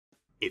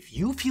If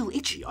you feel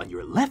itchy on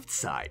your left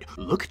side,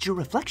 look at your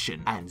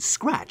reflection and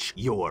scratch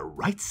your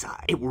right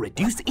side. It will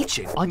reduce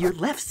itching on your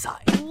left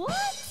side.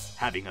 What?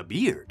 Having a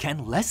beard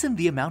can lessen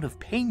the amount of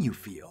pain you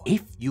feel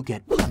if you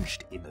get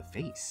punched in the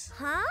face.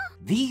 Huh?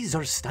 These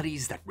are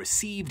studies that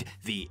received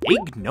the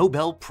Ig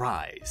Nobel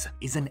Prize,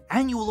 is an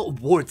annual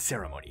award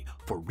ceremony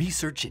for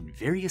research in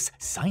various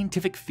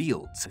scientific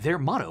fields. Their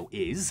motto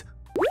is,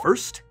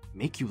 first,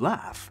 make you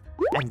laugh,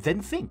 and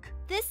then think.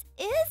 This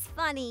is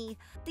funny.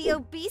 The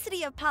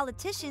obesity of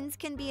politicians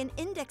can be an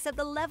index of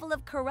the level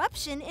of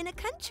corruption in a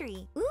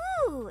country.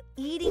 Ooh,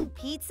 eating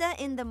pizza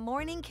in the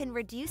morning can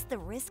reduce the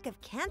risk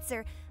of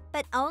cancer,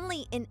 but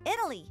only in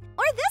Italy.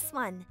 Or this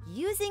one,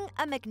 using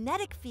a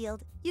magnetic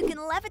field, you can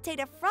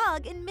levitate a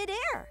frog in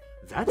midair.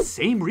 That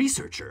same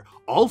researcher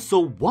also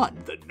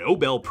won the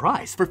Nobel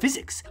Prize for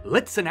Physics.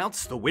 Let's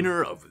announce the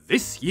winner of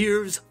this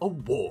year's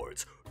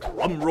awards.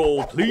 Drum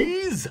roll,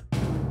 please.